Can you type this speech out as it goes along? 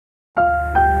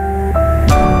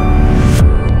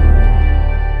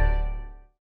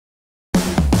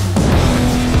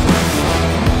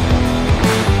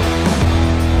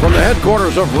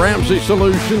headquarters of Ramsey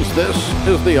Solutions, this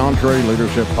is the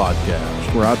EntreLeadership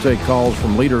Podcast, where I take calls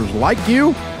from leaders like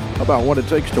you about what it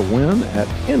takes to win at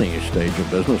any stage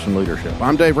of business and leadership.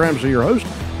 I'm Dave Ramsey, your host,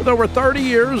 with over 30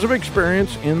 years of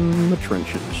experience in the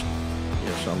trenches.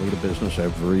 Yes, I lead a business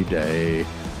every day.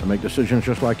 I make decisions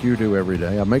just like you do every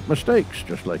day. I make mistakes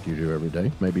just like you do every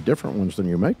day. Maybe different ones than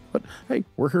you make, but hey,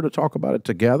 we're here to talk about it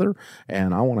together,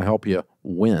 and I want to help you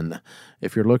win.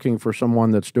 If you're looking for someone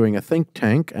that's doing a think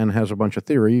tank and has a bunch of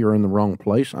theory, you're in the wrong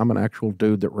place. I'm an actual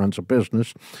dude that runs a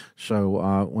business.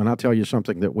 So when I tell you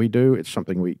something that we do, it's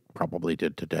something we probably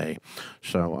did today.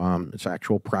 So it's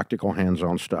actual practical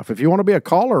hands-on stuff. If you want to be a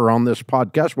caller on this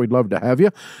podcast, we'd love to have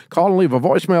you. Call and leave a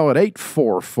voicemail at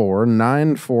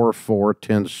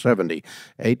 844-944-1070,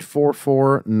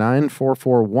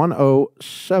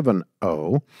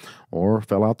 844-944-1070. Or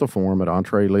fill out the form at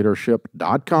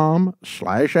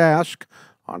EntreLeadership.com/ask,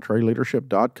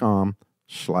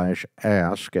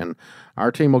 EntreLeadership.com/ask, and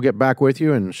our team will get back with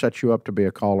you and set you up to be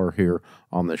a caller here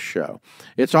on this show.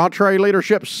 It's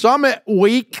EntreLeadership Summit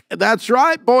Week. That's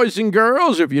right, boys and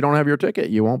girls. If you don't have your ticket,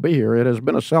 you won't be here. It has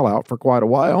been a sellout for quite a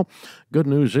while. Good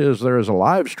news is there is a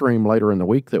live stream later in the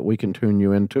week that we can tune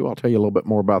you into. I'll tell you a little bit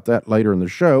more about that later in the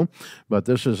show, but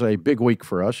this is a big week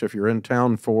for us. If you're in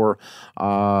town for the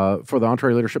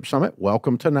EntreLeadership Summit,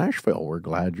 welcome to Nashville. We're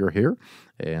glad you're here.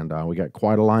 And we got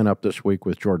quite a lineup this week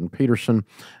with Jordan Peterson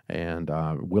and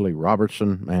Willie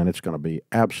Robertson. Man, it's going to be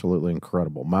absolutely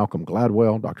incredible. Malcolm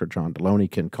Gladwell, Dr. John Deloney,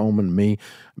 Ken Coleman, me,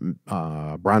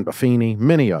 Brian Buffini,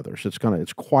 many others. It's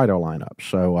quite a lineup.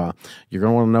 So you're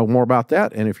going to want to know more about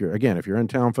that. And if you're in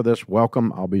town for this,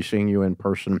 welcome. I'll be seeing you in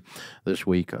person this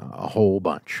week, a whole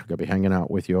bunch. Going to be hanging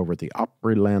out with you over at the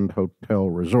Opryland Hotel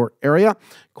Resort area.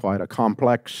 Quite a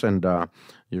complex, and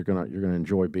you're gonna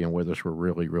enjoy being with us. We're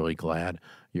really, really glad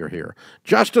you're here.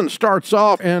 Justin starts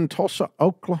off in Tulsa,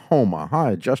 Oklahoma.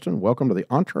 Hi, Justin. Welcome to the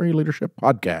EntreLeadership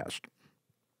Podcast.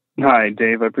 Hi,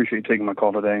 Dave. I appreciate you taking my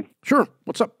call today. Sure.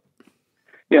 What's up?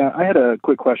 Yeah, I had a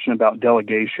quick question about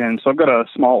delegation. So I've got a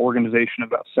small organization of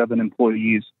about 7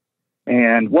 employees,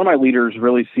 and one of my leaders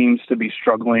really seems to be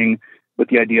struggling with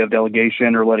the idea of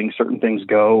delegation or letting certain things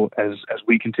go as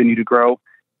we continue to grow.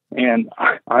 And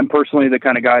I'm personally the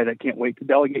kind of guy that can't wait to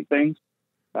delegate things,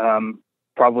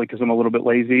 probably because I'm a little bit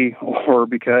lazy or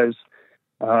because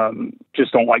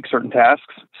just don't like certain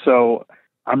tasks. So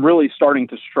I'm really starting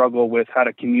to struggle with how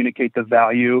to communicate the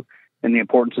value and the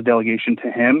importance of delegation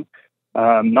to him,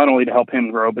 not only to help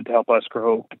him grow, but to help us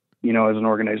grow, as an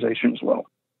organization as well.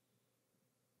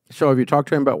 So have you talked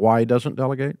to him about why he doesn't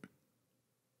delegate?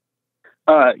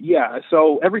 Yeah.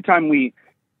 So every time we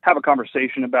have a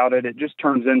conversation about it, it just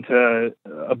turns into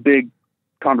a big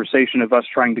conversation of us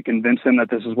trying to convince him that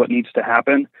this is what needs to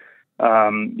happen.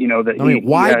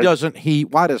 Why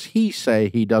does he say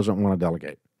he doesn't want to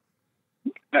delegate?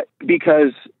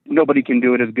 Because nobody can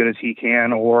do it as good as he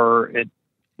can, or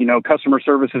customer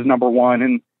service is number one,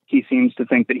 and he seems to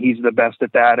think that he's the best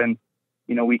at that. And,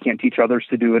 we can't teach others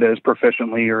to do it as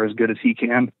proficiently or as good as he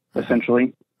can,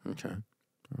 essentially. Okay.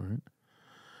 All right.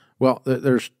 Well,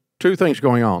 there's 2 things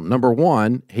going on. Number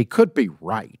one, he could be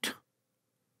right.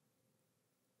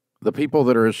 The people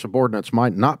that are his subordinates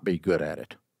might not be good at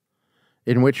it,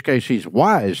 in which case he's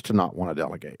wise to not want to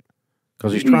delegate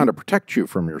because he's trying to protect you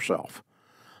from yourself.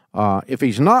 If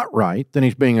he's not right, then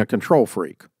he's being a control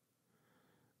freak.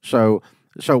 So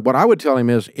what I would tell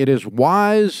him is it is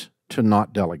wise to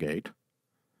not delegate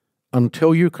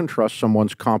until you can trust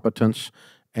someone's competence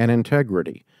and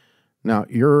integrity. Now,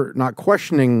 you're not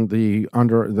questioning the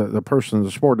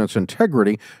subordinate's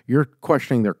integrity. You're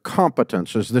questioning their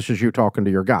competence, as this is you talking to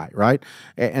your guy, right?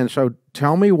 And so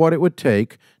tell me what it would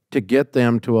take to get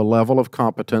them to a level of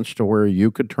competence to where you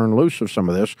could turn loose of some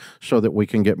of this so that we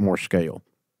can get more scale.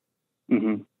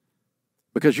 Mm-hmm.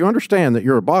 Because you understand that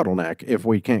you're a bottleneck if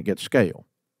we can't get scale.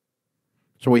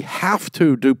 So we have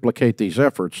to duplicate these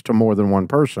efforts to more than one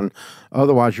person.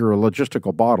 Otherwise, you're a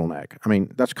logistical bottleneck. I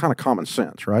mean, that's kind of common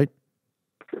sense, right?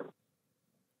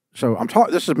 So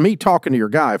this is me talking to your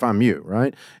guy if I'm you,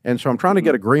 right? And so I'm trying to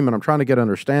get agreement. I'm trying to get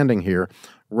understanding here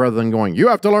rather than going, you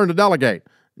have to learn to delegate.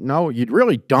 No, you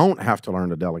really don't have to learn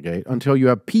to delegate until you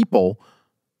have people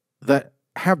that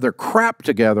have their crap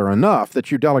together enough that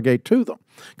you delegate to them.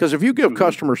 Because if you give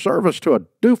customer service to a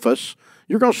doofus,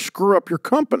 you're going to screw up your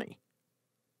company.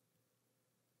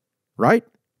 Right?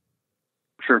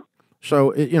 Sure.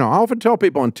 So, I often tell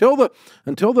people until the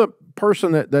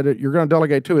person that you're going to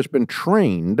delegate to has been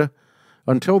trained,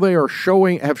 until they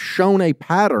have shown a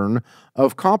pattern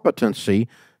of competency,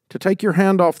 to take your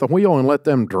hand off the wheel and let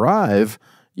them drive,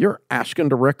 you're asking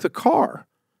to wreck the car.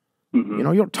 Mm-hmm. You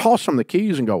don't toss them the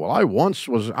keys and go, well, I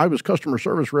was customer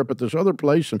service rep at this other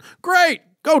place, and great,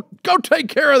 go take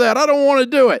care of that. I don't want to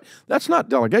do it. That's not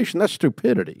delegation. That's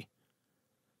stupidity.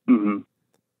 Mm-hmm.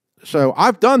 So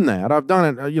I've done that. I've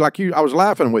done it like you. I was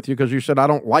laughing with you because you said I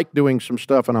don't like doing some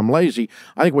stuff and I'm lazy.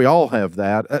 I think we all have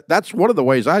that. That's one of the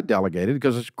ways I delegated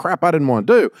because it's crap I didn't want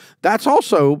to do. That's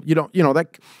also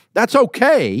that's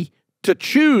okay to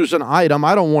choose an item.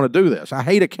 I don't want to do this. I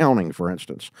hate accounting, for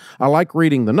instance. I like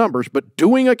reading the numbers, but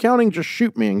doing accounting, just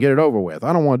shoot me and get it over with.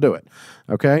 I don't want to do it.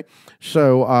 Okay.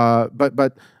 So,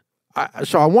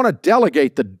 so I want to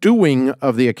delegate the doing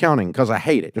of the accounting because I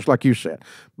hate it, just like you said.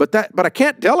 But I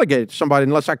can't delegate it to somebody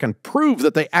unless I can prove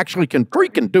that they actually can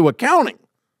freaking do accounting.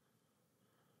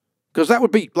 Because that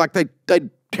would be like they'd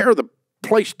tear the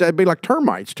place. They'd be like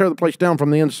termites, tear the place down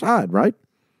from the inside, right?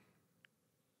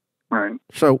 Right.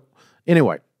 So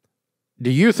anyway, do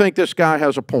you think this guy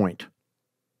has a point?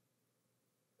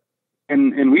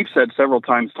 And we've said several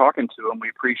times talking to him, we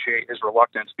appreciate his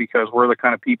reluctance because we're the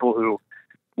kind of people who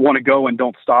want to go and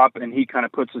don't stop, and he kind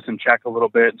of puts us in check a little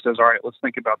bit and says, all right, let's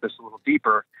think about this a little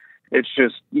deeper. It's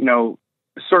just,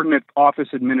 certain office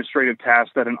administrative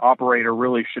tasks that an operator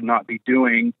really should not be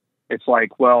doing. It's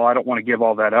like, well, I don't want to give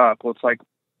all that up. Well, it's like,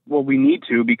 well, we need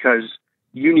to because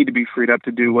you need to be freed up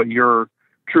to do what you're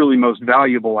truly most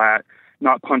valuable at,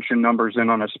 not punching numbers in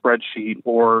on a spreadsheet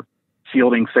or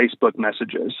fielding Facebook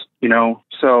messages,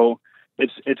 So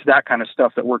it's that kind of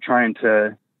stuff that we're trying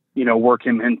to work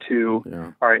him into.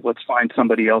 Yeah. All right, let's find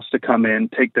somebody else to come in,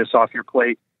 take this off your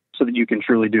plate so that you can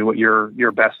truly do what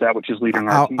you're best at, which is leading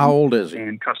our team. How old is he?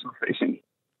 And customer facing.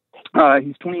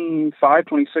 He's 25,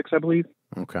 26, I believe.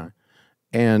 Okay.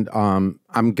 And I'm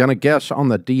going to guess on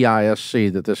the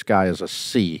DISC that this guy is a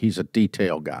C. He's a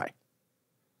detail guy.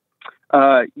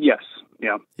 Yes.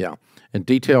 Yeah. Yeah. And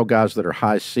detail guys that are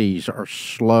high Cs are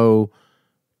slow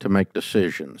to make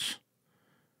decisions.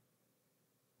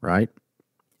 Right?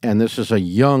 And this is a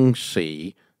young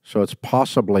C, so it's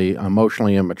possibly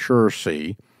emotionally immature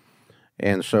C.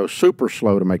 And so super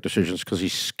slow to make decisions because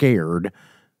he's scared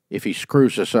if he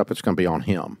screws this up, it's going to be on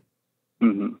him.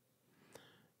 Mm-hmm.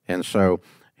 And so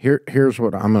here's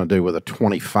what I'm going to do with a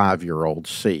 25-year-old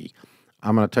C.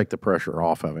 I'm going to take the pressure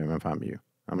off of him if I'm you.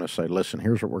 I'm going to say, listen,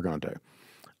 here's what we're going to do.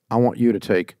 I want you to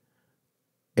take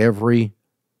I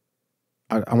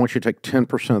want you to take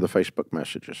 10% of the Facebook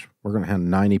messages. We're going to hand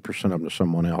 90% of them to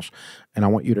someone else. And I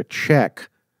want you to check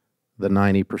the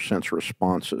 90%'s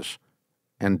responses.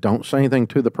 And don't say anything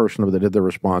to the person that did the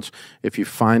response. If you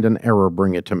find an error,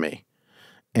 bring it to me.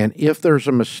 And if there's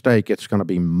a mistake, it's going to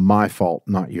be my fault,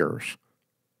 not yours.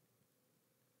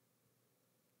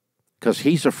 Because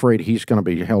he's afraid he's going to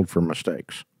be held for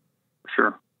mistakes.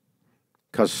 Sure.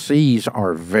 Because C's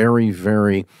are very,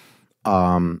 very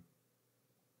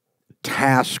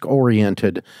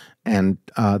task-oriented, and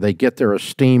they get their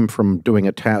esteem from doing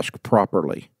a task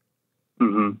properly.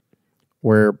 Mm-hmm.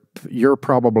 Where you're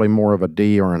probably more of a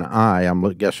D or an I, I'm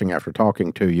guessing after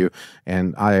talking to you,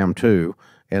 and I am too.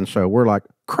 And so we're like,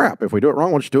 crap, if we do it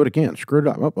wrong, let's do it again. Screw it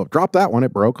up. Oh, drop that one,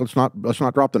 it broke. Let's not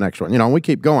drop the next one. And we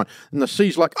keep going. And the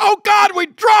C's like, oh God, we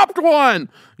dropped one.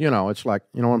 It's like,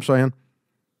 you know what I'm saying?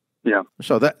 Yeah.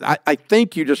 So that I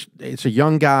think it's a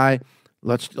young guy.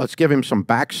 Let's give him some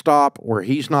backstop where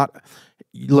he's not.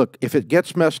 Look, if it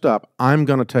gets messed up, I'm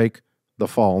going to take the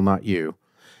fall, not you.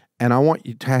 And I want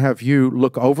you to have you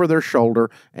look over their shoulder,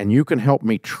 and you can help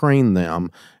me train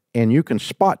them. And you can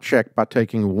spot check by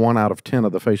taking 1 out of 10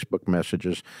 of the Facebook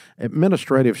messages.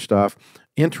 Administrative stuff,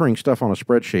 entering stuff on a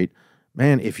spreadsheet.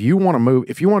 Man, if you want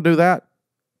to do that,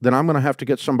 then I'm going to have to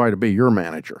get somebody to be your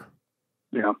manager.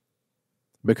 Yeah.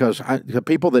 Because the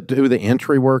people that do the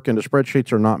entry work into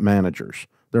spreadsheets are not managers.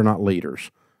 They're not leaders.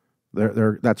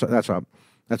 That's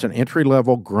an entry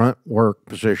level grunt work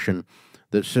position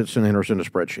that sits and enters into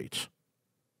spreadsheets.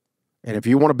 And if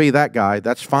you want to be that guy,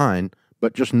 that's fine.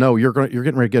 But just know you're getting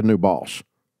ready to get a new boss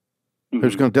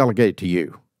who's going to delegate it to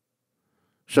you.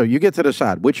 So you get to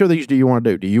decide, which of these do you want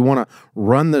to do? Do you want to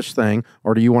run this thing,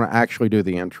 or do you want to actually do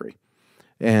the entry?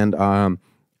 And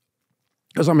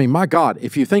because my God,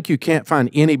 if you think you can't find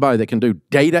anybody that can do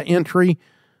data entry,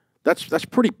 that's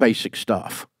pretty basic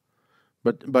stuff.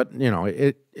 But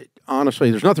honestly,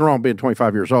 there's nothing wrong with being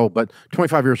 25 years old, but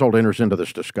 25 years old enters into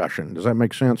this discussion. Does that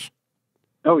make sense?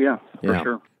 Oh, yeah, for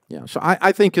sure. Yeah, so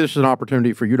I think this is an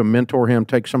opportunity for you to mentor him,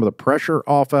 take some of the pressure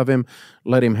off of him,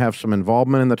 let him have some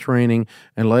involvement in the training,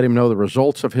 and let him know the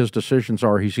results of his decisions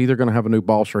are he's either going to have a new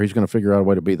boss or he's going to figure out a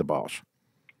way to be the boss.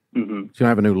 He's going to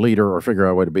have a new leader or figure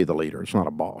out a way to be the leader. It's not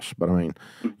a boss. But,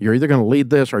 you're either going to lead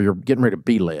this or you're getting ready to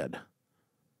be led.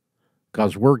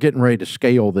 because we're getting ready to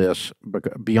scale this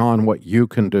beyond what you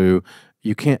can do.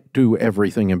 You can't do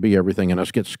everything and be everything and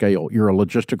us get scale. You're a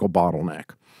logistical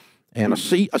bottleneck. And a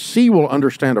C will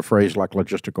understand a phrase like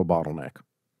logistical bottleneck.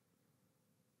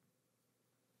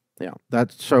 Yeah,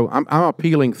 so I'm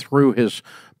appealing through his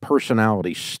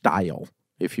personality style,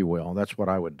 if you will. That's what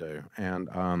I would do.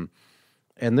 And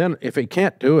then if he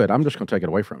can't do it, I'm just going to take it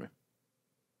away from him.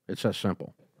 It's that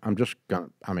simple. I'm just going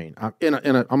to, I'm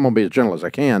going to be as gentle as I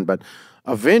can, but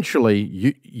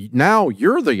eventually now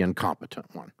you're the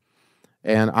incompetent one.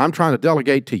 And I'm trying to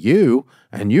delegate to you,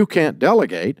 and you can't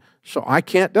delegate, so I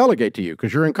can't delegate to you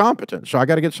because you're incompetent. So I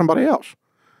got to get somebody else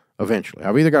eventually.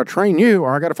 I've either got to train you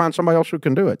or I got to find somebody else who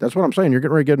can do it. That's what I'm saying. You're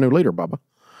getting ready to get a new leader, Bubba.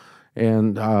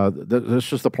 And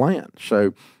this is the plan.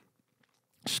 So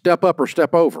step up or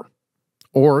step over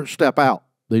or step out.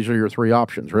 These are your three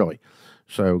options, really.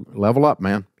 So level up,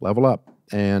 man. Level up.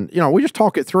 And, we just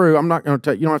talk it through. I'm not going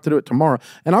to you don't have to do it tomorrow.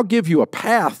 And I'll give you a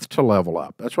path to level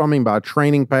up. That's what I mean by a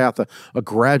training path, a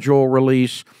gradual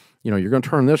release. You're going to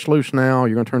turn this loose now.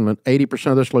 You're going to turn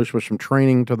 80% of this loose with some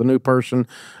training to the new person.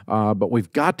 But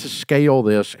we've got to scale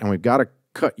this, and we've got to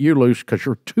cut you loose because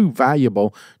you're too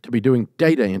valuable to be doing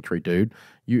data entry, dude.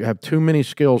 You have too many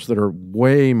skills that are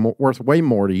worth way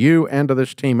more to you and to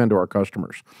this team and to our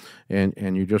customers.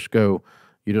 And you just go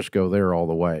there all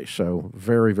the way. So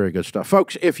very, very good stuff.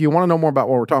 Folks, if you want to know more about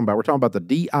what we're talking about the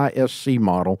DISC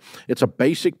model. It's a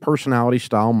basic personality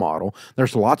style model.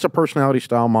 There's lots of personality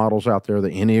style models out there, the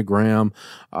Enneagram,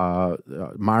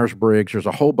 Myers-Briggs. There's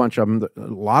a whole bunch of them. A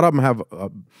lot of them have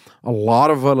a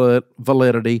lot of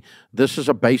validity. This is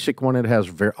a basic one. It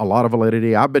has a lot of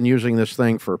validity. I've been using this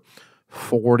thing for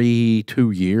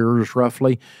 42 years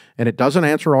roughly, and it doesn't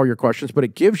answer all your questions, but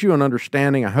it gives you an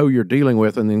understanding of who you're dealing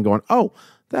with, and then going, oh,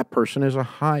 that person is a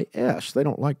high S. They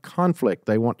don't like conflict.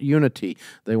 They want unity.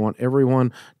 They want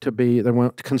everyone they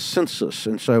want consensus.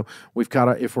 And so we've got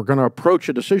to, if we're going to approach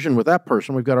a decision with that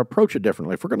person, we've got to approach it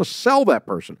differently. If we're going to sell that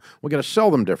person, we've got to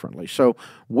sell them differently. So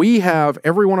we have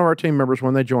every one of our team members,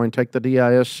 when they join, take the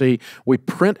DISC. We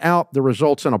print out the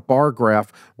results in a bar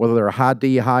graph, whether they're a high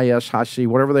D, high S, high C,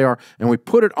 whatever they are, and we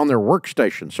put it on their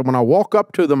workstation. So when I walk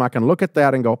up to them, I can look at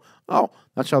that and go, oh,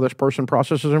 that's how this person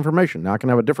processes information. Now I can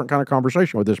have a different kind of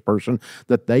conversation with this person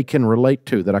that they can relate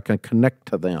to, that I can connect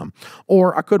to them.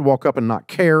 Or I could walk up and not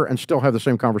care and still have the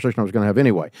same conversation I was going to have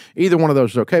anyway. Either one of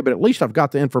those is okay, but at least I've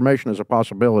got the information as a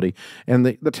possibility. And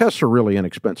the tests are really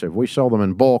inexpensive. We sell them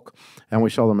in bulk, and we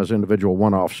sell them as individual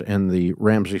one-offs in the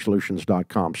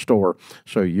RamseySolutions.com store,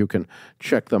 so you can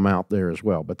check them out there as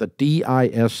well. But the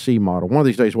DISC model, one of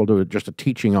these days we'll do just a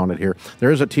teaching on it here.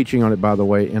 There is a teaching on it, by the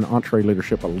way, in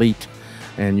EntreLeadership Elite.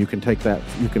 And you can take that,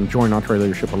 you can join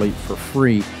EntreLeadership Elite for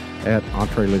free at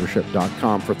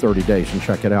EntreLeadership.com for 30 days and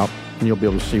check it out, and you'll be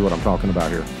able to see what I'm talking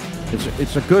about here.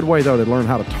 It's a good way, though, to learn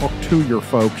how to talk to your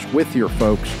folks, with your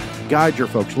folks, guide your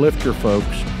folks, lift your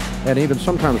folks, and even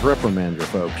sometimes reprimand your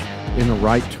folks in the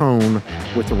right tone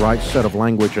with the right set of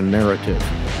language and narrative.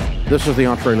 This is the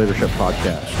EntreLeadership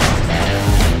Podcast.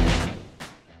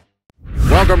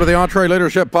 Welcome to the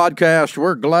EntreLeadership Podcast.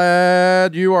 We're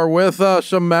glad you are with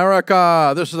us,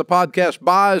 America. This is a podcast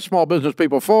by small business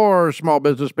people for small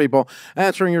business people,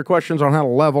 answering your questions on how to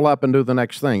level up and do the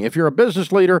next thing. If you're a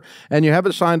business leader and you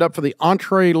haven't signed up for the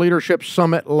EntreLeadership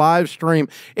Summit live stream,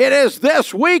 it is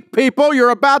this week, people.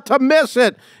 You're about to miss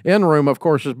it. In-room, of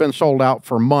course, has been sold out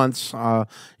for months.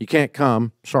 You can't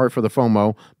come. Sorry for the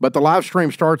FOMO. But the live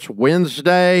stream starts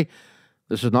Wednesday.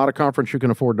 This is not a conference you can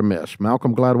afford to miss.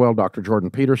 Malcolm Gladwell, Dr. Jordan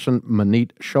Peterson,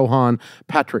 Maneet Chauhan,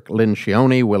 Patrick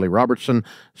Lencioni, Willie Robertson,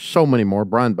 so many more,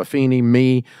 Brian Buffini,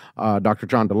 me, Dr.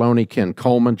 John Deloney, Ken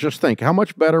Coleman. Just think, how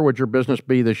much better would your business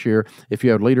be this year if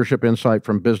you had leadership insight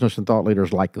from business and thought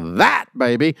leaders like that,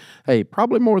 baby? Hey,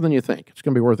 probably more than you think. It's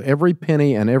going to be worth every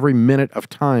penny and every minute of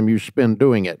time you spend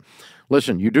doing it.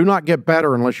 Listen, you do not get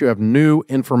better unless you have new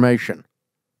information,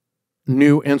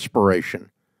 new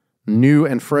inspiration, new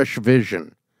and fresh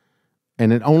vision.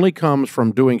 And it only comes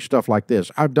from doing stuff like this.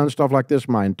 I've done stuff like this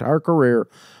my entire career.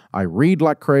 I read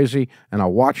like crazy, and I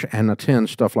watch and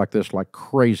attend stuff like this like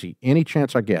crazy, any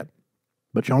chance I get.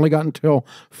 But you only got until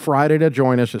Friday to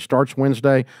join us. It starts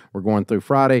Wednesday. We're going through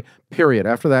Friday, period.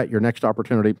 After that, your next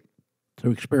opportunity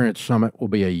to experience Summit will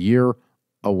be a year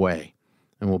away.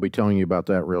 And we'll be telling you about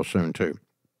that real soon, too.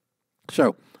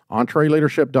 So,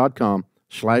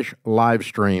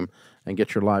 EntreLeadership.com/livestream. And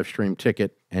get your live stream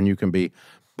ticket, and you can be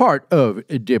part of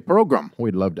the program.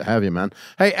 We'd love to have you, man.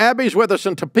 Hey, Abby's with us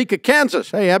in Topeka, Kansas.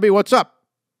 Hey, Abby, what's up?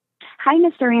 Hi,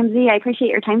 Mr. Ramsey. I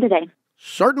appreciate your time today.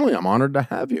 Certainly. I'm honored to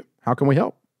have you. How can we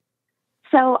help?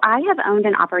 So I have owned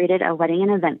and operated a wedding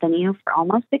and event venue for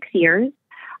almost 6 years.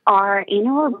 Our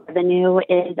annual revenue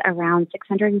is around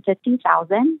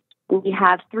 $650,000. We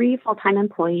have 3 full-time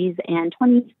employees and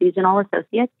 20 seasonal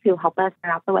associates who help us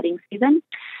throughout the wedding season.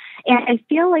 And I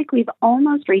feel like we've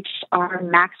almost reached our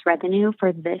max revenue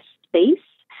for this space,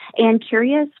 and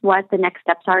curious what the next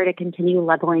steps are to continue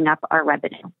leveling up our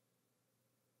revenue.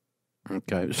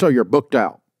 Okay, so you're booked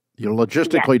out. You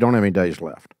logistically don't have any days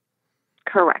left.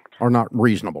 Correct. Or not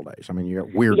reasonable days. I mean, you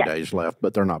have weird Yes. days left,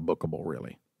 but they're not bookable,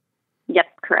 really. Yep,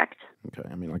 correct. Okay,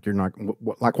 I mean, like you're not,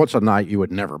 like what's a night you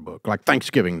would never book? Like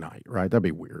Thanksgiving night, right? That'd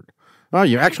be weird. Well,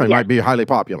 you actually might be highly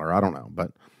popular. I don't know,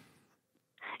 but.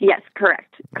 Yes,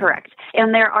 correct.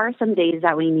 And there are some days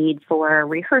that we need for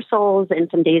rehearsals and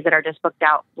some days that are just booked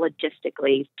out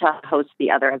logistically to host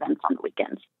the other events on the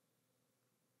weekends.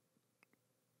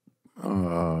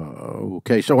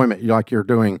 Okay, so wait a minute, like you're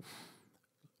doing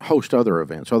host other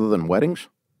events other than weddings?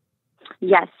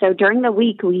 Yes. So during the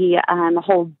week, we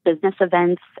hold business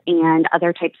events and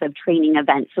other types of training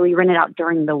events. So we rent it out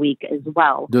during the week as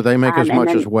well. Do they make as much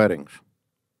as weddings?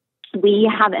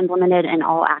 We have implemented an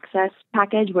all-access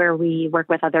package where we work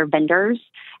with other vendors.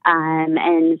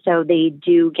 And so they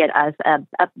do get us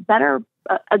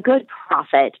a good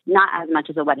profit, not as much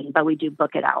as a wedding, but we do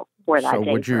book it out for that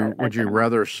day. So would you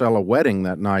rather sell a wedding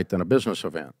that night than a business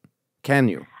event? Can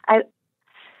you?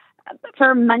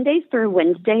 For Mondays through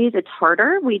Wednesdays, it's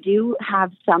harder. We do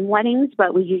have some weddings,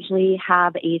 but we usually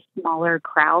have a smaller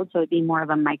crowd, so it'd be more of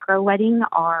a micro wedding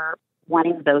or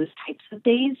wanting those types of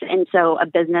days. And so a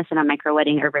business and a micro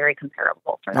wedding are very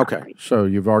comparable for that. Okay, so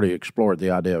you've already explored the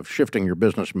idea of shifting your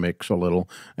business mix a little,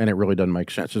 and it really doesn't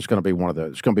make sense. It's going to be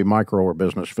it's going to be micro or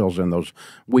business, fills in those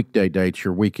weekday dates.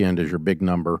 Your weekend is your big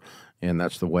number, and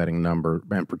that's the wedding number.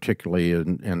 And particularly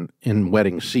in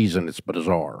wedding season, it's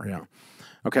bizarre, yeah.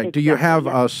 Okay. Exactly. Do you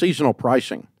have seasonal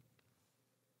pricing?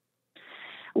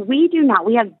 We do not.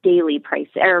 We have daily price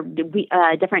or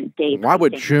different day. Why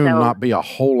would June not be a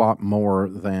whole lot more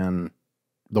than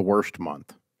the worst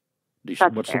month?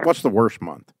 What's the worst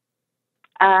month?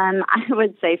 I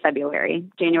would say February.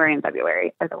 January and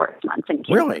February are the worst months.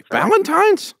 Really?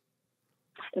 Valentine's?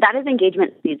 That is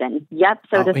engagement season. Yep.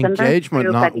 So December engagement,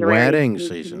 through not February. wedding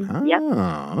season. Oh, Yep.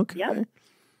 Okay. Yep.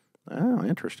 Oh,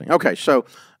 interesting. Okay, so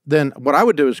then what I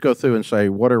would do is go through and say,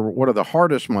 what are the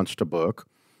hardest months to book?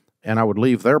 And I would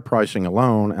leave their pricing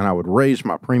alone, and I would raise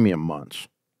my premium months.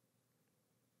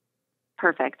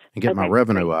 Perfect. And get my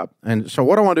revenue up. And so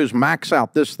what I want to do is max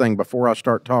out this thing before I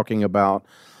start talking about,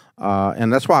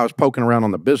 and that's why I was poking around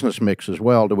on the business mix as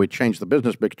well. Do we change the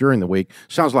business mix during the week?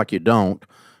 Sounds like you don't,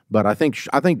 but I think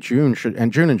June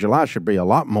and July should be a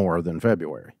lot more than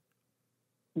February.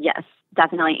 Yes,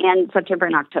 definitely. And September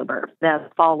and October, the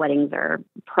fall weddings are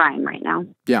prime right now.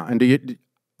 Yeah, and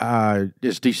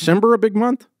is December a big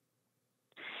month?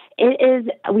 It is.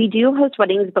 We do host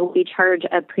weddings, but we charge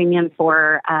a premium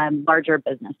for larger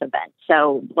business events,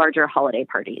 so larger holiday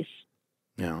parties.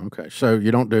 Yeah. Okay. So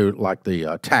you don't do like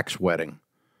the tax wedding.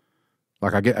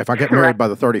 Like if I get married by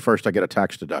the 31st, I get a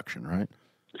tax deduction, right?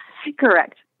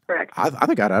 Correct. I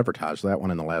think I'd advertised that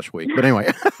one in the last week. But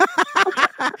anyway.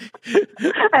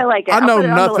 I like it. I know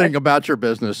nothing about your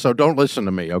business, so don't listen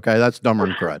to me, okay? That's dumber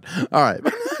than crud. All right.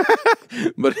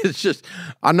 But it's just,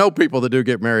 I know people that do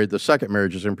get married, the second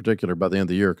marriages in particular, by the end of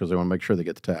the year because they want to make sure they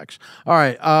get the tax. All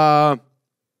right.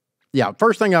 Yeah,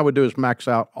 first thing I would do is max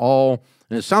out all,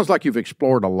 and it sounds like you've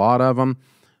explored a lot of them,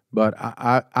 but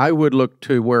I would look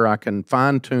to where I can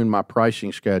fine-tune my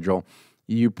pricing schedule.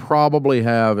 You probably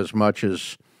have as much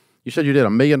as, you said you did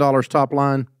 $1 million top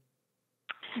line?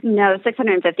 No,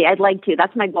 650. I'd like to.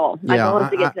 That's my goal. My goal is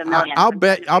to get to $1 million. I'll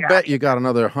bet you got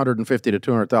another 150 to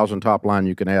 200,000 top line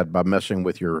you can add by messing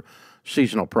with your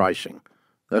seasonal pricing.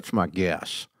 That's my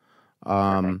guess.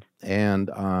 And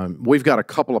we've got a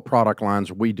couple of product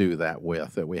lines we do that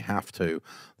with that we have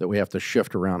to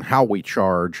shift around how we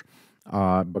charge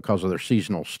because of their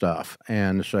seasonal stuff.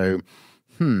 And so,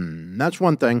 that's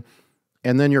one thing.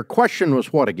 And then your question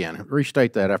was what again?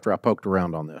 Restate that after I poked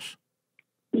around on this.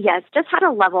 Yes, just how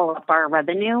to level up our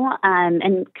revenue, and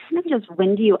kind of just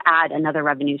when do you add another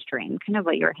revenue stream? Kind of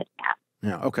what you were hitting at.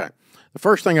 Yeah. Okay. The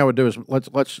first thing I would do is let's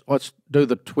do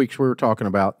the tweaks we were talking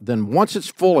about. Then once it's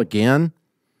full again,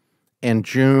 and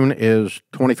June is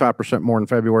 25% more than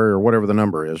February or whatever the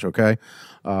number is. Okay,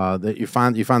 that you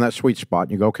find that sweet spot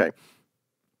and you go, okay.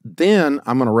 Then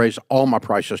I'm going to raise all my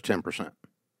prices 10%,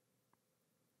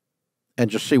 and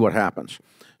just see what happens.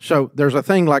 So there's a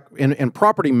thing like in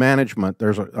property management,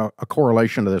 there's a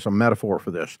correlation to this, a metaphor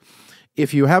for this.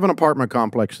 If you have an apartment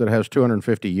complex that has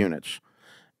 250 units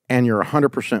and you're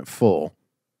 100% full,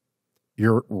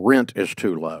 your rent is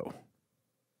too low.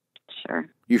 Sure.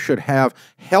 You should have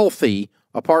healthy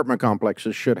apartment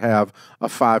complexes should have a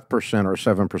 5% or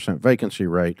 7% vacancy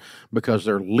rate because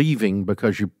they're leaving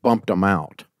because you bumped them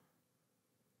out.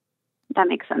 That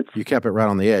makes sense. You kept it right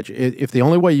on the edge. If the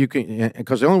only way you can,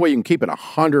 because the only way you can keep it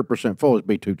 100% full is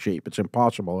be too cheap. It's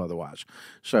impossible otherwise.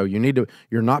 So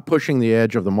you're not pushing the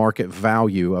edge of the market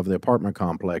value of the apartment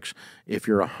complex if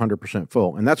you're 100%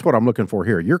 full. And that's what I'm looking for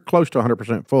here. You're close to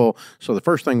 100% full. So the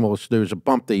first thing we'll do is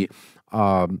bump the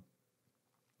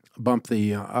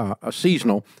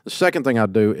seasonal. The second thing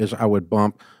I'd do is I would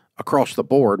bump across the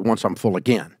board once I'm full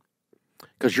again.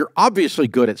 Because you're obviously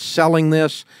good at selling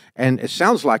this, and it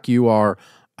sounds like you are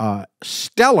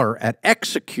stellar at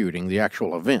executing the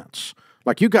actual events.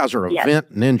 Like you guys are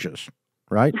event ninjas,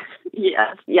 right?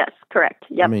 Yes, correct.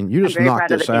 Yep. I mean, you just knocked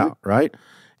this out, right?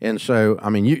 And so, I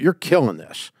mean, you're killing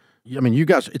this. I mean, you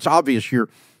guys, it's obvious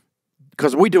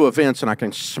because we do events, and I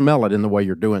can smell it in the way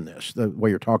you're doing this, the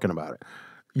way you're talking about it.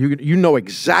 You know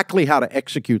exactly how to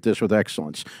execute this with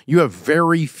excellence. You have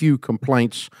very few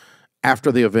complaints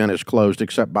after the event is closed,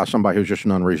 except by somebody who's just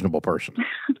an unreasonable person.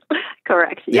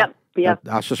 Correct. Yep.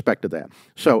 I suspected that.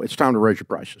 So it's time to raise your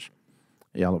prices.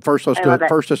 Yeah. First, let's do it.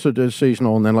 First, let's do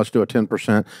seasonal, and then let's do a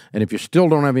 10%. And if you still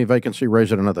don't have any vacancy,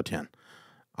 raise it another 10.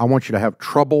 I want you to have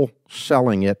trouble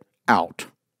selling it out.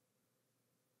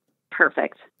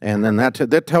 Perfect. And then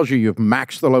that tells you you've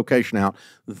maxed the location out.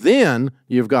 Then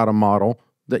you've got a model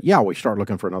that, we start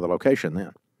looking for another location.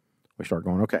 Then we start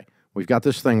going, okay, we've got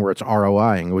this thing where it's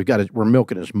ROIing. We're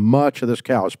milking as much of this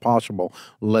cow as possible.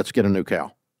 Let's get a new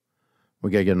cow. We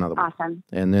got to get another one. Awesome.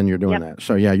 And then you're doing that.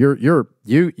 So you're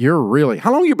really.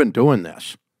 How long have you been doing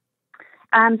this?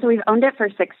 So we've owned it for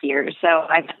 6 years. So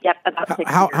about 6 years.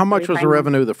 How much was the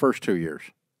revenue the first 2 years?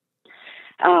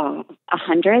 Oh,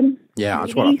 100. Yeah,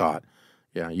 that's what I thought.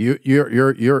 Yeah,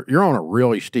 you're on a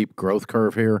really steep growth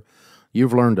curve here.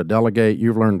 You've learned to delegate.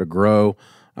 You've learned to grow.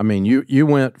 I mean, you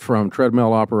went from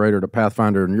treadmill operator to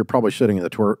Pathfinder, and you're probably sitting at the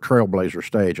Trailblazer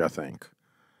stage, I think.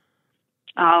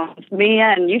 Oh,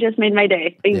 man, you just made my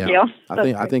day. Thank you.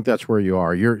 I think that's where you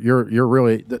are. You're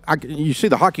really. You see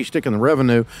the hockey stick in the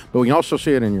revenue, but we can also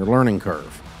see it in your learning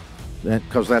curve,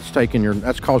 because that's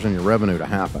causing your revenue to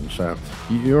happen. So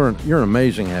you're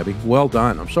amazing, Abby. Well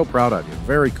done. I'm so proud of you.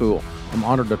 Very cool. I'm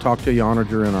honored to talk to you.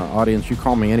 Honored you're in our audience. You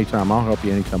call me anytime. I'll help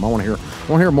you anytime. I want to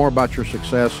hear more about your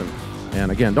success.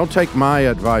 And again, don't take my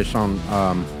advice on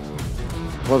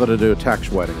whether to do a tax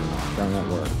wedding or not. That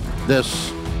won't work.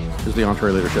 This is the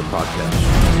EntreLeadership Podcast.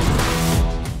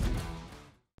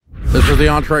 This is the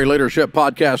EntreLeadership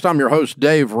Podcast. I'm your host,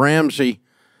 Dave Ramsey.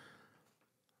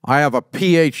 I have a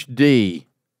PhD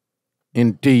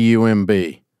in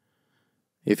DUMB.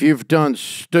 If you've done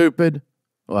stupid,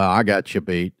 well, I got you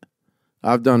beat.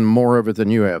 I've done more of it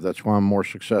than you have. That's why I'm more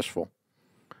successful.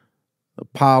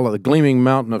 The gleaming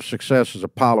mountain of success is a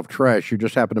pile of trash. You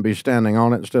just happen to be standing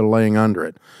on it instead of laying under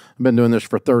it. I've been doing this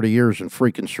for 30 years and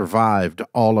freaking survived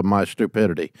all of my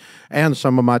stupidity and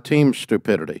some of my team's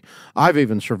stupidity. I've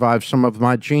even survived some of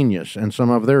my genius and some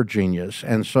of their genius,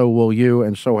 and so will you,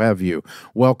 and so have you.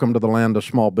 Welcome to the land of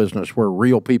small business, where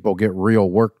real people get real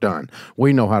work done.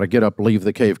 We know how to get up, leave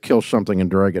the cave, kill something,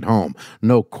 and drag it home.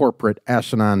 No corporate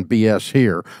asinine BS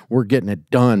here. We're getting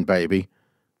it done, baby.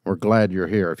 We're glad you're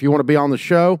here. If you want to be on the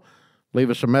show,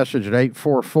 leave us a message at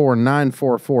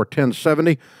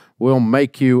 844-944-1070. We'll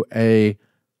make you a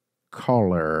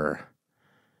caller.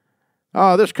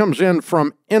 This comes in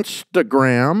from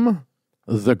Instagram,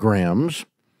 the Grams.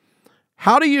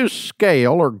 How do you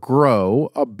scale or grow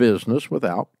a business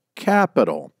without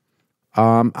capital?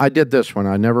 I did this one.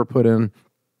 I've never put in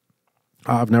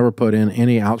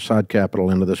any outside capital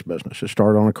into this business. It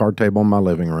started on a card table in my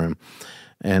living room.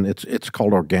 And it's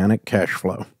called organic cash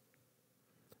flow.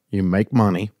 You make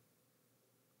money,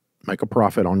 make a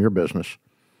profit on your business,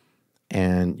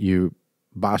 and you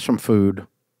buy some food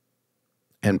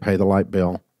and pay the light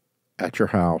bill at your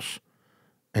house,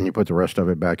 and you put the rest of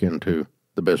it back into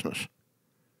the business.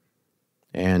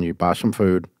 And you buy some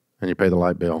food, and you pay the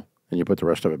light bill, and you put the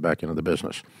rest of it back into the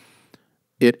business.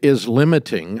 It is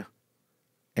limiting,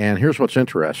 and here's what's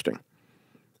interesting.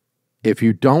 If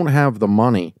you don't have the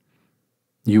money,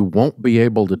 you won't be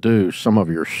able to do some of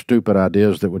your stupid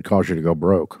ideas that would cause you to go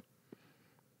broke.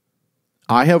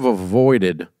 I have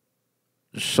avoided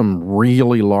some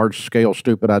really large-scale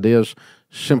stupid ideas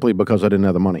simply because I didn't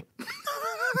have the money.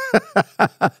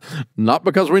 Not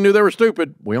because we knew they were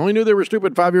stupid. We only knew they were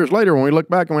stupid 5 years later when we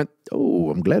looked back and went, oh,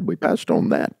 I'm glad we passed on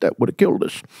that. That would have killed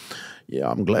us.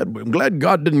 Yeah, I'm glad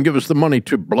God didn't give us the money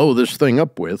to blow this thing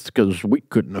up with, because we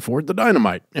couldn't afford the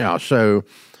dynamite. Yeah, so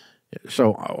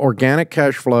organic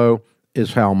cash flow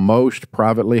is how most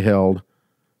privately held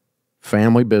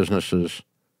family businesses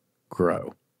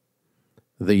grow.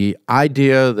 The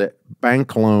idea that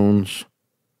bank loans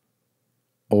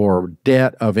or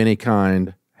debt of any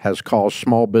kind has caused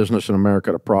small business in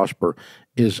America to prosper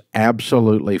is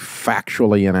absolutely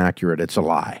factually inaccurate. It's a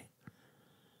lie.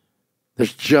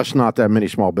 There's just not that many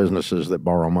small businesses that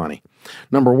borrow money.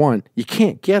 Number one, you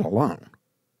can't get a loan.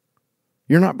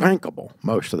 You're not bankable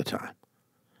most of the time.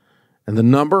 And the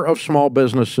number of small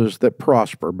businesses that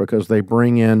prosper because they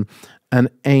bring in an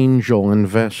angel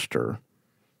investor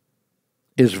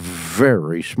is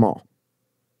very small.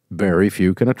 Very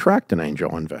few can attract an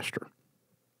angel investor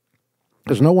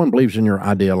because no one believes in your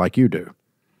idea like you do,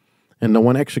 and no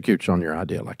one executes on your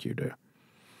idea like you do.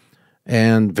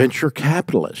 And venture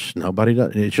capitalists, nobody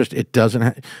does. It's just, it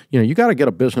doesn't, you got to get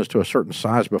a business to a certain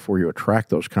size before you attract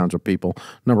those kinds of people,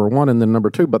 number one. And then number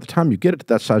two, by the time you get it to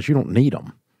that size, you don't need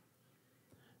them.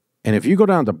 And if you go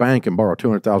down to the bank and borrow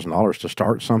 $200,000 to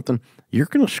start something, you're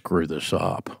going to screw this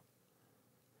up.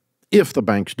 If the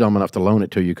bank's dumb enough to loan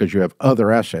it to you because you have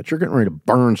other assets, you're getting ready to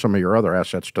burn some of your other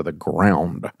assets to the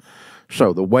ground.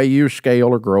 So the way you scale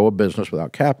or grow a business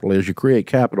without capital is you create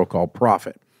capital called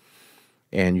profit.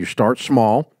 And you start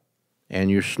small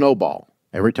and you snowball.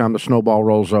 Every time the snowball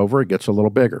rolls over, it gets a little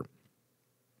bigger.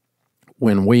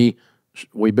 When we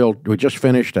just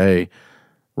finished a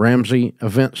Ramsey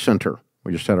event center.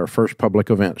 We just had our first public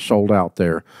event sold out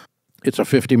there. It's a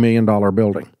 $50 million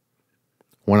building.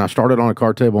 When I started on a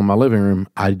card table in my living room,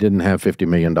 I didn't have $50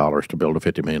 million to build a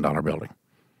 $50 million building.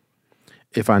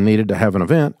 If I needed to have an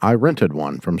event, I rented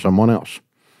one from someone else.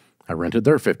 I rented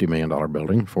their $50 million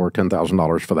building for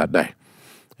 $10,000 for that day.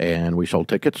 And we sold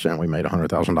tickets, and we made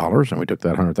 $100,000, and we took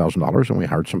that $100,000, and we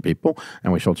hired some people,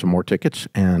 and we sold some more tickets.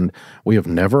 And we have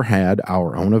never had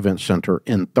our own event center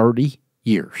in 30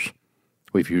 years.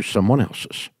 We've used someone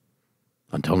else's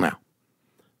until now.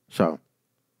 So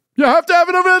you have to have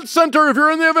an event center if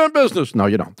you're in the event business. No,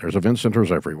 you don't. There's event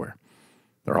centers everywhere.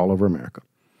 They're all over America.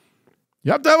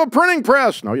 You have to have a printing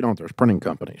press. No, you don't. There's printing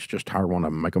companies. Just hire one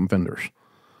of them, make them vendors.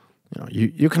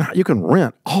 You can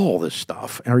rent all this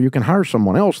stuff, or you can hire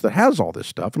someone else that has all this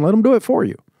stuff and let them do it for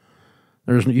you.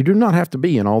 You do not have to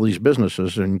be in all these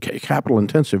businesses, and capital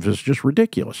intensive is just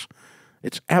ridiculous.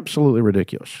 It's absolutely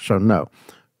ridiculous. So no,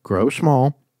 grow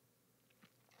small,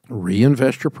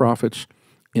 reinvest your profits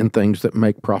in things that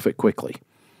make profit quickly.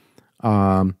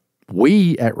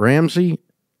 We at Ramsey,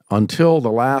 until the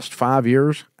last 5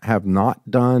 years, have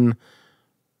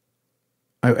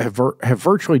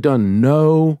virtually done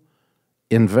no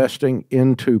investing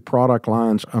into product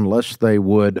lines unless they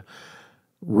would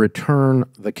return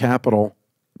the capital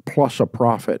plus a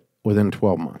profit within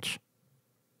 12 months.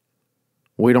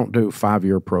 We don't do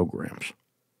 5-year programs.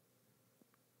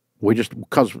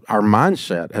 Because our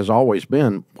mindset has always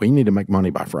been, we need to make money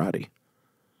by Friday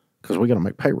because we got to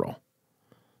make payroll.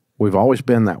 We've always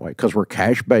been that way because we're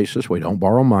cash basis. We don't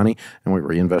borrow money, and we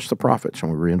reinvest the profits, and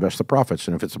we reinvest the profits.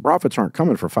 And if the profits aren't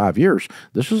coming for 5 years,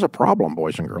 this is a problem,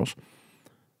 boys and girls.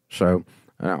 So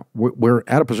we're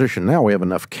at a position now, we have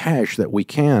enough cash that we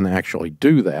can actually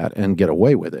do that and get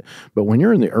away with it. But when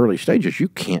you're in the early stages, you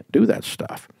can't do that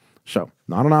stuff. So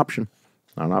not an option,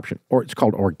 not an option. Or it's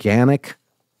called organic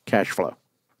cash flow.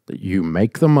 That you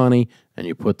make the money and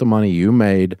you put the money you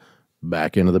made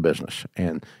back into the business.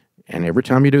 And every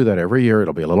time you do that, every year,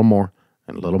 it'll be a little more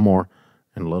and a little more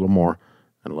and a little more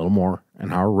and a little more.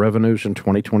 And our revenues in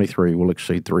 2023 will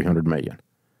exceed $300 million.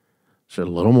 So a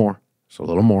little more. It's a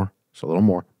little more. It's a little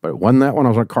more. But it wasn't that when I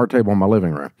was on a card table in my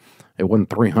living room. It wasn't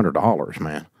 $300,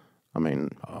 man. I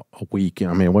mean, a week.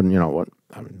 I mean, it wasn't,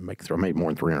 I made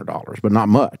more than $300, but not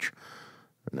much.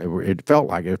 It felt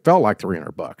like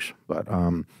 $300. But,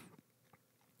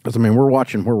 because, we're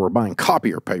watching where we're buying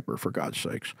copier paper, for God's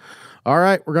sakes. All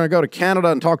right, we're going to go to Canada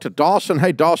and talk to Dawson.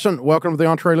 Hey, Dawson, welcome to the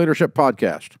EntreLeadership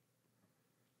Podcast.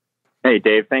 Hey,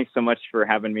 Dave, thanks so much for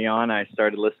having me on. I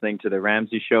started listening to the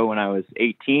Ramsey Show when I was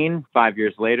 18. 5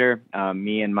 years later,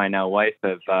 me and my now wife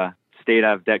have stayed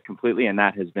out of debt completely, and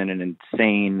that has been an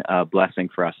insane blessing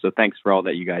for us. So thanks for all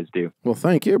that you guys do. Well,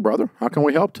 thank you, brother. How can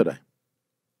we help today?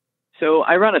 So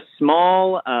I run a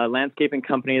small landscaping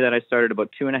company that I started about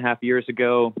 2.5 years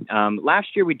ago.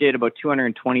 Last year, we did about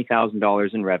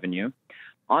 $220,000 in revenue.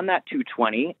 On that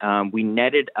 220, we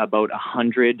netted about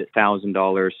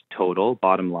 $100,000 total,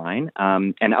 bottom line.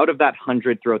 And out of that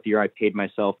 100 throughout the year, I paid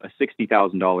myself a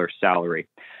 $60,000 salary.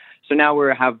 So now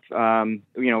we're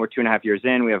 2.5 years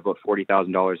in. We have about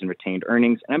 $40,000 in retained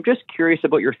earnings. And I'm just curious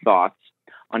about your thoughts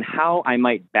on how I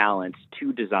might balance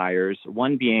two desires.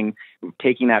 One being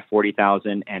taking that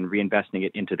 $40,000 and reinvesting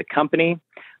it into the company,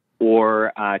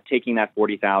 or taking that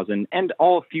 $40,000 and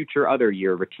all future other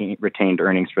year retained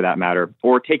earnings for that matter,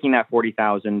 or taking that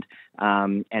 $40,000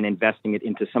 and investing it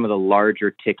into some of the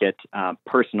larger ticket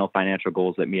personal financial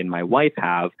goals that me and my wife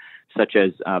have, such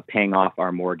as paying off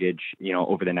our mortgage,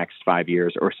 over the next 5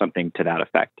 years or something to that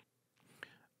effect.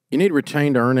 You need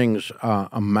retained earnings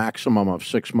a maximum of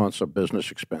 6 months of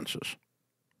business expenses.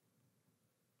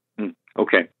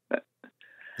 Okay.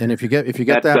 And if you get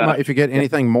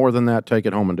anything more than that, take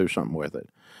it home and do something with it.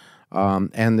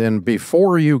 And then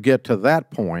before you get to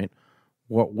that point,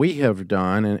 what we have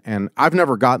done, and I've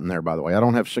never gotten there, by the way. I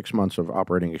don't have 6 months of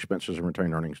operating expenses and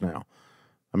retained earnings now.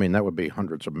 I mean, that would be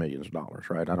hundreds of millions of dollars,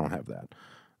 right? I don't have that.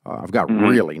 I've got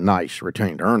really nice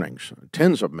retained earnings,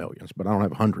 tens of millions, but I don't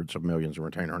have hundreds of millions of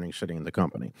retained earnings sitting in the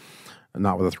company, and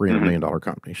not with a $300 million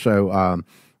company. So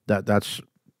that's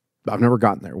I've never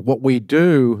gotten there. What we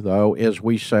do, though, is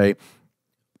we say,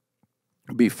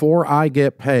 before I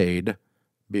get paid,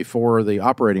 before the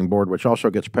operating board, which also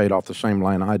gets paid off the same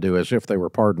line I do, as if they were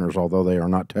partners, although they are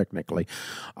not technically,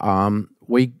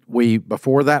 we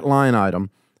before that line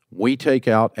item, we take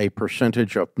out a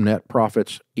percentage of net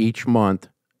profits each month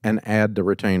and add the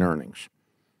retained earnings.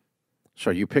 So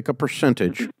you pick a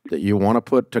percentage that you want to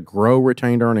put to grow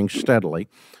retained earnings steadily,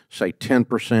 say 10%,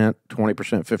 20%,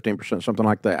 15%, something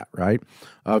like that, right,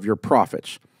 of your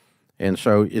profits. And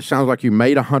so it sounds like you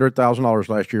made $100,000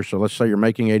 last year. So let's say you're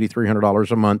making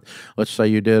 $8,300 a month. Let's say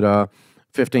you did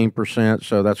 15%.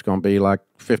 So that's going to be like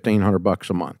 $1,500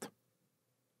 a month.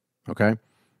 Okay.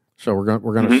 So we're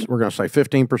going to say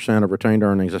 15% of retained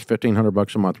earnings. That's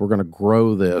 $1,500 a month. We're going to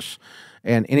grow this,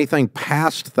 and anything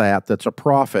past that that's a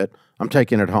profit, I'm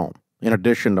taking it home in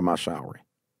addition to my salary.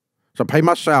 So I pay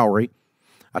my salary,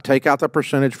 I take out the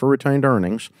percentage for retained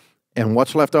earnings, and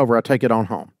what's left over, I take it on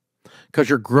home. Because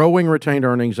you're growing retained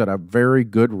earnings at a very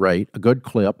good rate, a good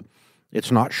clip.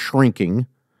 It's not shrinking.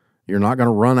 You're not going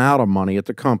to run out of money at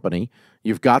the company.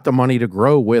 You've got the money to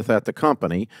grow with at the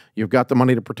company. You've got the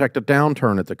money to protect a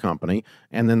downturn at the company.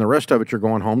 And then the rest of it you're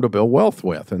going home to build wealth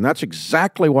with. And that's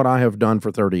exactly what I have done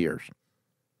for 30 years.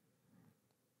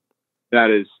 That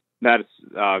is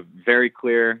very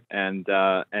clear and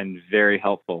very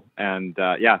helpful. And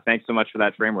yeah, thanks so much for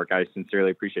that framework. I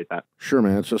sincerely appreciate that. Sure,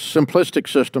 man. It's a simplistic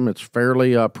system. It's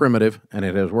fairly primitive, and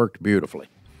it has worked beautifully.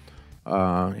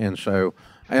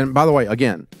 And by the way,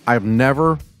 again, I've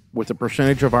never, with the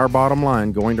percentage of our bottom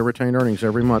line going to retained earnings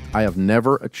every month, I have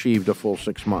never achieved a full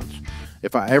 6 months.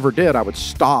 If I ever did, I would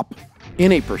stop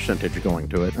any percentage going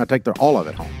to it. I take all of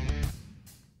it home,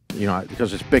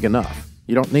 because it's big enough.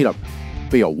 You don't need to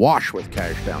be awash with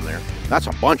cash down there. That's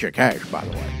a bunch of cash, by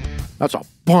the way. That's a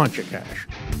bunch of cash.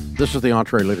 This is the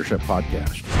EntreLeadership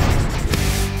Podcast.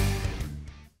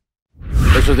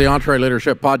 This is the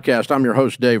EntreLeadership Podcast. I'm your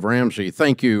host, Dave Ramsey.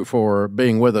 Thank you for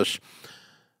being with us.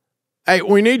 Hey,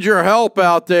 we need your help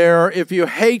out there. If you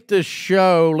hate this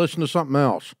show, listen to something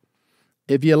else.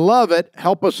 If you love it,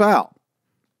 help us out.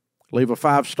 Leave a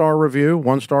 5-star review.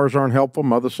 1 stars aren't helpful.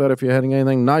 Mother said if you're having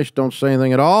anything nice, don't say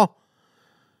anything at all.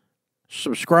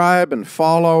 Subscribe and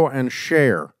follow and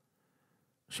share.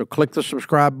 So click the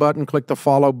subscribe button, click the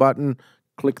follow button,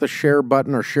 click the share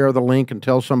button, or share the link and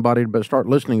tell somebody to start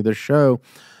listening to this show.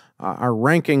 Our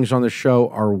rankings on this show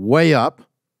are way up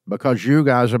because you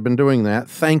guys have been doing that.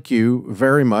 Thank you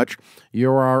very much.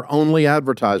 You're our only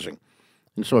advertising.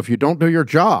 And so if you don't do your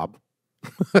job,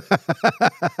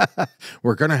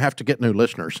 we're going to have to get new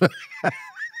listeners.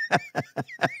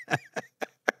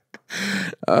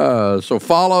 So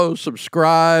follow,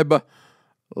 subscribe,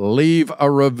 leave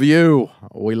a review.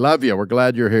 We love you. We're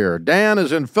glad you're here. Dan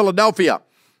is in Philadelphia.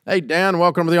 Hey, Dan,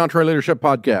 welcome to the EntreLeadership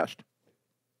Podcast.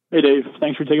 Hey, Dave.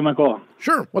 Thanks for taking my call.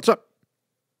 Sure. What's up?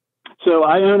 So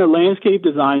I own a landscape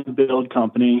design build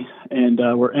company, and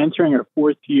we're entering our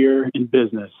 4th year in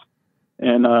business.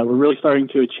 And we're really starting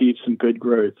to achieve some good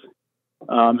growth.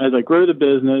 As I grow the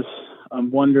business,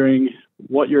 I'm wondering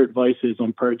what your advice is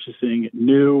on purchasing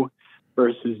new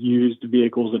versus used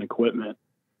vehicles and equipment.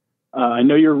 I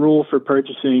know your rule for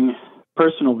purchasing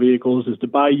personal vehicles is to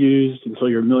buy used until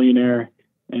you're a millionaire,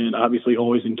 and obviously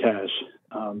always in cash.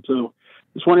 So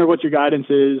just wondering what your guidance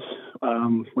is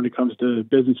when it comes to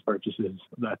business purchases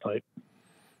of that type.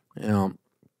 Yeah.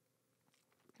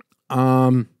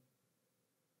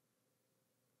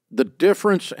 The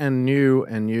difference in new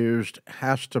and used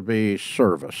has to be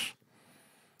service,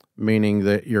 meaning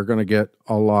that you're going to get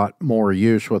a lot more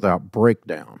use without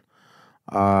breakdown.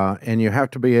 And you have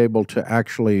to be able to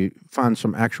actually find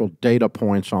some actual data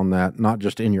points on that, not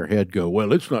just in your head go,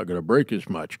 well, it's not going to break as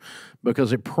much,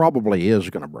 because it probably is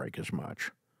going to break as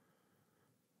much.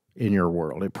 in your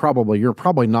world. You're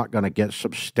probably not going to get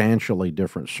substantially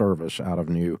different service out of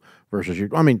new versus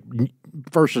used. I mean,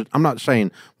 versus, I'm not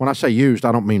saying, when I say used,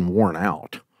 I don't mean worn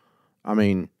out. I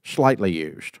mean, slightly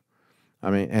used. I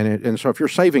mean, and so if you're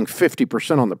saving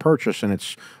 50% on the purchase and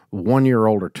it's 1 year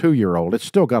old or 2 year old, it's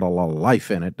still got a lot of life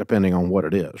in it, depending on what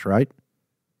it is, right?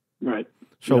 Right.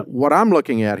 So what I'm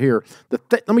looking at here,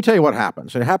 let me tell you what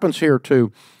happens. It happens here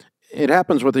too. It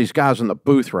happens with these guys in the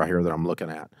booth right here that I'm looking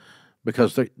at,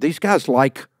 because these guys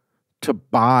like to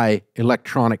buy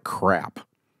electronic crap.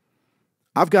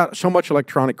 I've got so much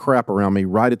electronic crap around me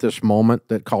right at this moment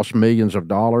that costs millions of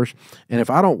dollars, and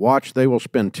if I don't watch, they will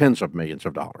spend tens of millions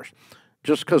of dollars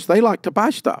just because they like to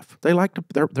buy stuff. They like to,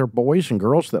 they're boys and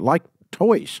girls that like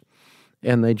toys,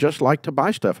 and they just like to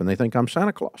buy stuff, and they think I'm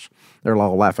Santa Claus. They're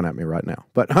all laughing at me right now,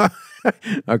 but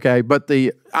okay. But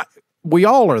we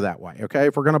all are that way. Okay,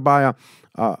 if we're going to buy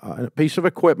a piece of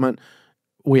equipment,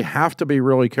 we have to be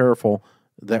really careful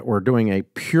that we're doing a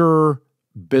pure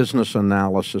business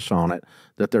analysis on it,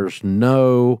 that there's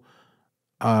no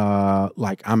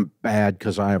like I'm bad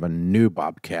because I have a new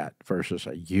Bobcat versus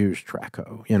a used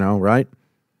Traco, right?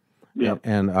 Yeah.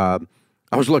 And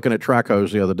I was looking at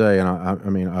Tracos the other day, and I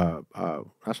mean,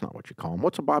 that's not what you call them.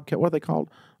 What's a Bobcat? What are they called?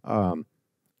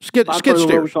 Skid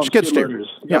steers. Skid steers.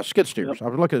 Yeah, skid steers. Yep. I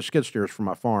was looking at skid steers for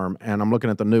my farm, and I'm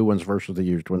looking at the new ones versus the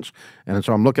used ones. And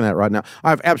so I'm looking at it right now. I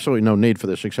have absolutely no need for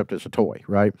this except it's a toy,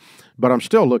 right? But I'm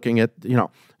still looking at,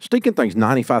 stinking things,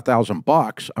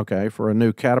 $95,000, okay, for a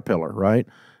new Caterpillar, right?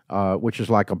 Which is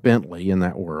like a Bentley in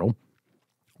that world.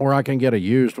 Or I can get a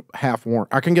used half-worn.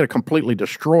 I can get a completely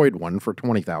destroyed one for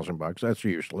 $20,000. That's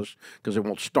useless because it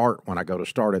won't start when I go to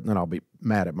start it, and then I'll be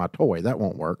mad at my toy. That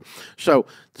won't work. So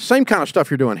the same kind of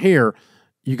stuff you're doing here,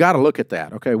 you got to look at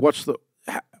that. Okay, what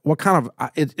kind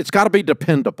of? It's got to be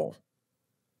dependable.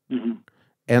 Mm-hmm.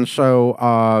 And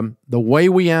so the way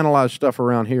we analyze stuff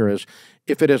around here is,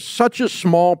 if it is such a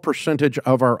small percentage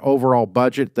of our overall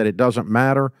budget that it doesn't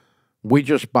matter, we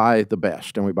just buy the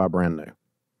best and we buy brand new.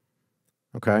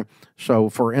 Okay, so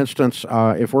for instance,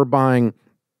 if we're buying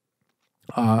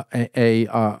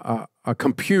a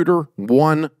computer,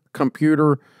 one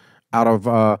computer out of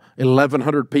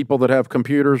 1,100 people that have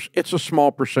computers, it's a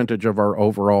small percentage of our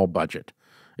overall budget.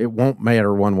 It won't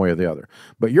matter one way or the other.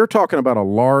 But you're talking about a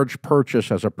large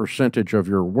purchase as a percentage of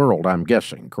your world, I'm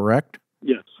guessing, correct?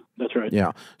 Yes, that's right.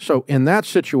 Yeah. So in that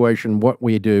situation, what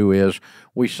we do is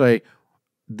we say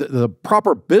the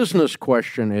proper business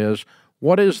question is,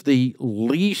 what is the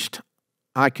least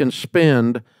I can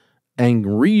spend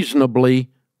and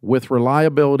reasonably, with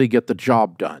reliability, get the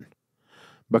job done?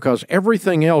 Because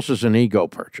everything else is an ego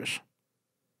purchase.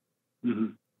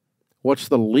 Mm-hmm. What's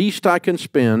the least I can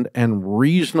spend and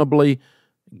reasonably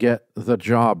get the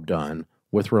job done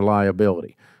with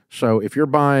reliability? So if you're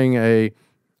buying a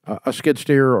skid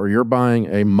steer, or you're buying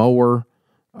a mower,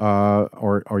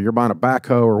 or you're buying a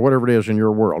backhoe, or whatever it is in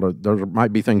your world, those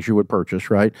might be things you would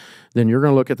purchase, right? Then you're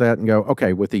going to look at that and go,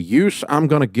 okay, with the use I'm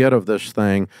going to get of this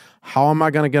thing, how am I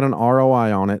going to get an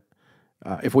ROI on it?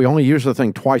 If we only use the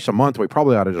thing twice a month, we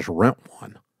probably ought to just rent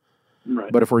one.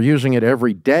 Right. But if we're using it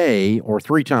every day or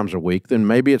 3 times a week, then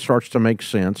maybe it starts to make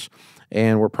sense,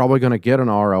 and we're probably going to get an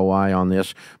ROI on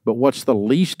this. But what's the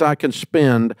least I can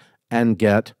spend and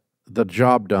get the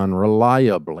job done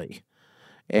reliably?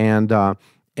 And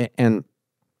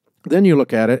then you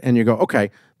look at it and you go, okay,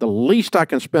 the least I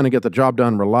can spend and get the job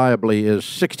done reliably is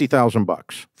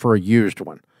 $60,000 for a used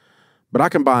one. But I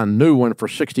can buy a new one for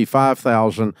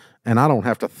 $65,000, and I don't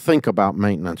have to think about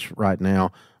maintenance right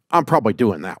now. I'm probably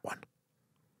doing that one.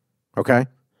 Okay?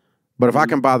 But if I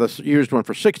can buy this used one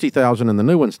for $60,000 and the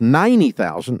new one's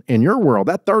 $90,000, in your world,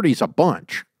 that 30 is a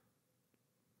bunch.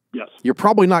 Yes. You're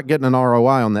probably not getting an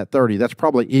ROI on that 30. That's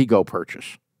probably ego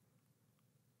purchase.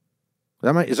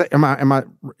 Am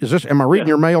I reading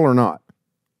your mail or not?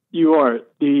 You are.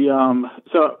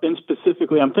 And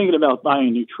specifically, I'm thinking about buying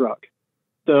a new truck.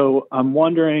 So I'm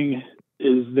wondering,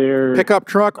 is there pickup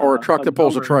truck or a truck that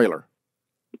pulls a trailer?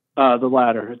 The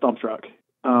latter, a dump truck.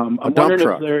 I'm wondering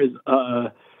if there is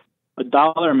a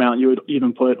dollar amount you would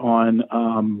even put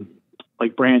on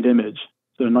like brand image.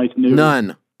 So a nice new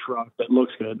truck that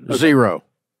looks good. Okay. Zero.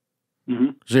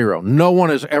 Mm-hmm. Zero. No one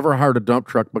has ever hired a dump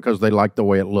truck because they liked the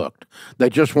way it looked. They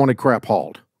just wanted crap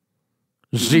hauled.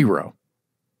 Zero.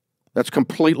 That's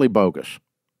completely bogus.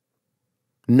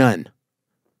 None.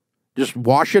 Just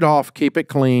wash it off, keep it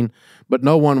clean. But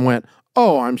no one went,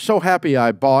 oh, I'm so happy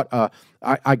I bought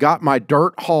I got my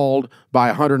dirt hauled by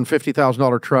a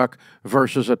 $150,000 truck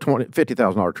versus a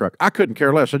 $50,000 truck. I couldn't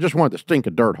care less. I just wanted the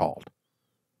stinking dirt hauled.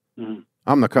 Mm-hmm.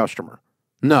 I'm the customer.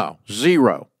 No,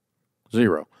 zero.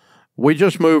 We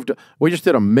just did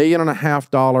 $1.5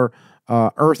 million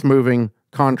earth moving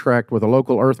contract with a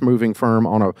local earth moving firm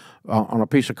on a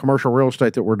piece of commercial real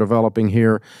estate that we're developing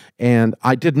here, and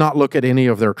I did not look at any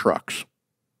of their trucks.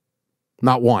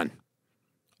 Not one.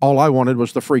 All I wanted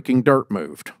was the freaking dirt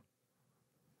moved.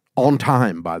 On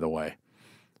time, by the way.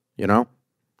 You know?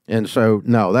 And so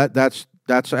no, that's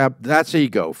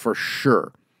ego for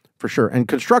sure. For sure. And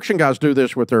construction guys do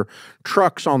this with their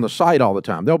trucks on the site all the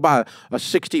time. They'll buy a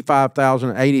 $65,000,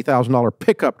 $80,000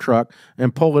 pickup truck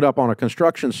and pull it up on a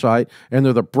construction site, and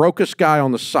they're the brokest guy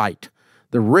on the site.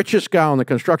 The richest guy on the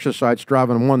construction site's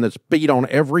driving one that's beat on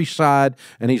every side,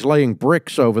 and he's laying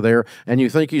bricks over there, and you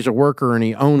think he's a worker and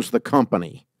he owns the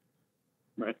company.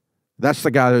 Right. That's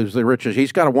the guy who's the richest.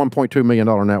 He's got a $1.2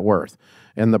 million net worth.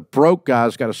 And the broke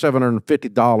guy's got a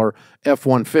 $750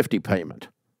 F-150 payment.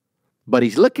 But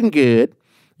he's looking good.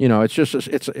 You know, it's just,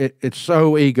 it's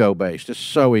so ego-based. It's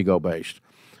so ego-based.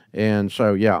 And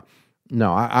so, yeah,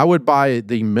 no, I would buy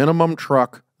the minimum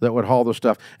truck that would haul the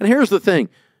stuff. And here's the thing.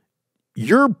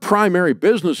 Your primary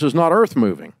business is not earth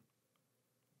moving.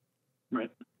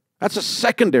 Right. That's a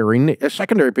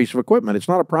secondary piece of equipment. It's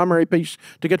not a primary piece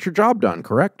to get your job done,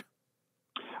 correct?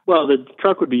 Well, the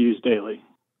truck would be used daily.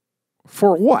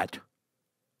 For what?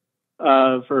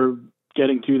 For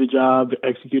getting to the job,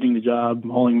 executing the job,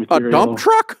 hauling material. A dump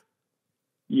truck?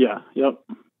 Yeah, yep.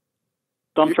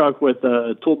 Dump truck with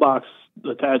a toolbox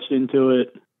attached into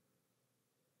it.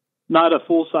 Not a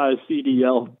full-size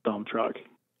CDL dump truck.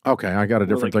 Okay, I got a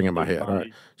different thing in my head. All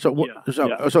right. So,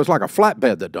 Yeah, so it's like a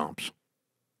flatbed that dumps.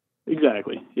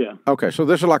 Exactly, yeah. Okay, so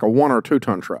this is like a 1 or 2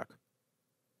 ton truck.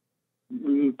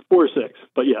 4 or 6,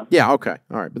 but yeah. Yeah, okay.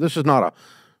 All right, but this is not a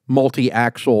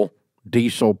multi-axle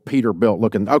diesel Peterbilt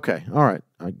looking. Okay, all right.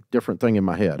 A different thing in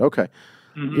my head. Okay.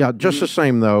 Mm-hmm. Yeah, just the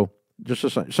same though. Just the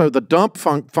same. So the dump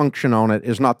function on it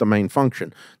is not the main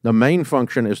function. The main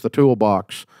function is the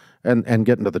toolbox and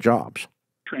getting to the jobs.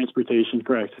 Transportation,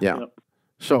 correct. Yeah. Yep.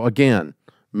 So again,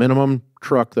 minimum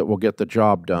truck that will get the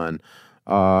job done.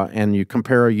 And you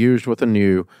compare a used with a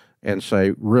new and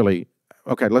say, really,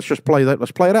 okay, let's just play that.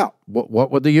 Let's play it out.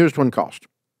 What would the used one cost?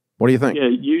 What do you think? Yeah,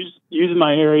 using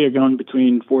my area going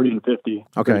between 40 and 50.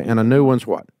 Okay, and a new one's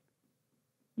what?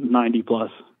 90 plus.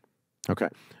 Okay,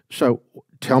 so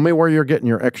tell me where you're getting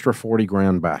your extra 40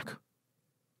 grand back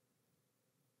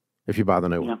if you buy the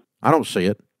new one. I don't see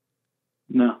it.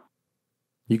 No.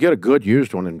 You get a good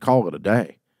used one and call it a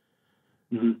day.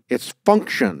 Mm-hmm. It's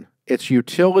function. It's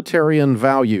utilitarian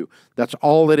value. That's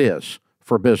all it is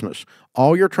for business.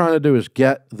 All you're trying to do is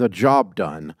get the job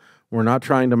done. We're not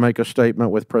trying to make a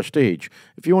statement with prestige.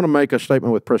 If you want to make a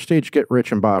statement with prestige, get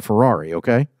rich and buy a Ferrari,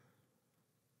 okay?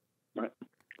 Right.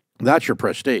 That's your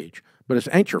prestige. But it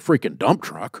ain't your freaking dump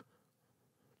truck.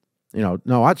 You know,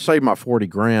 no, I'd save my 40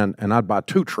 grand and I'd buy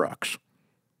 2 trucks.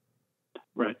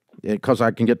 Right. Because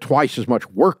I can get twice as much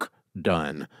work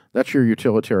done. That's your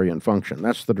utilitarian function.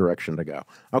 That's the direction to go.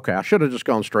 Okay, I should have just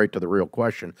gone straight to the real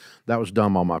question. That was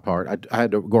dumb on my part. I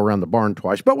had to go around the barn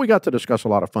twice, but we got to discuss a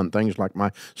lot of fun things like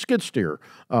my skid steer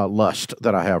lust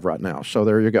that I have right now. So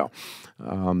there you go.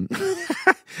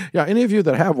 Yeah, any of you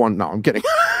that have one, no, I'm kidding.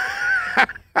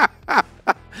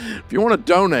 If you want to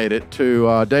donate it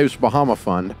to Dave's Bahama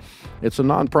Fund, it's a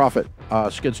nonprofit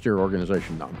skid steer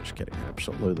organization. No, I'm just kidding.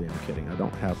 Absolutely, I'm kidding. I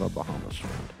don't have a Bahamas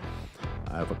fund.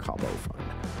 I have a Cabo fund.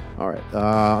 All right.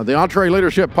 The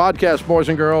EntreLeadership Podcast, boys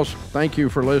and girls, thank you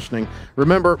for listening.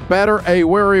 Remember, better a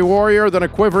wary warrior than a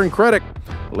quivering critic.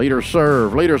 Leaders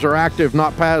serve. Leaders are active,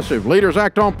 not passive. Leaders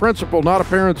act on principle, not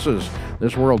appearances.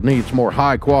 This world needs more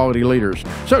high-quality leaders.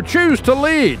 So choose to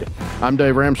lead. I'm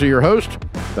Dave Ramsey, your host.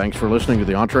 Thanks for listening to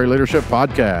the EntreLeadership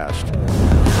Podcast.